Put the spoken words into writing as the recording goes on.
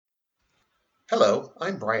Hello,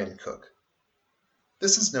 I'm Brian Cook.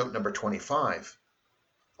 This is note number 25,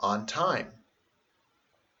 on time.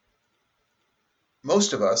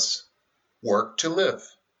 Most of us work to live.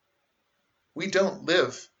 We don't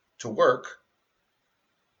live to work.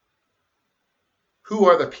 Who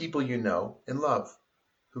are the people you know and love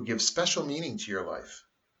who give special meaning to your life?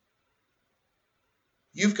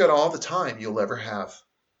 You've got all the time you'll ever have.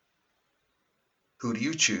 Who do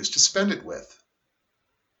you choose to spend it with?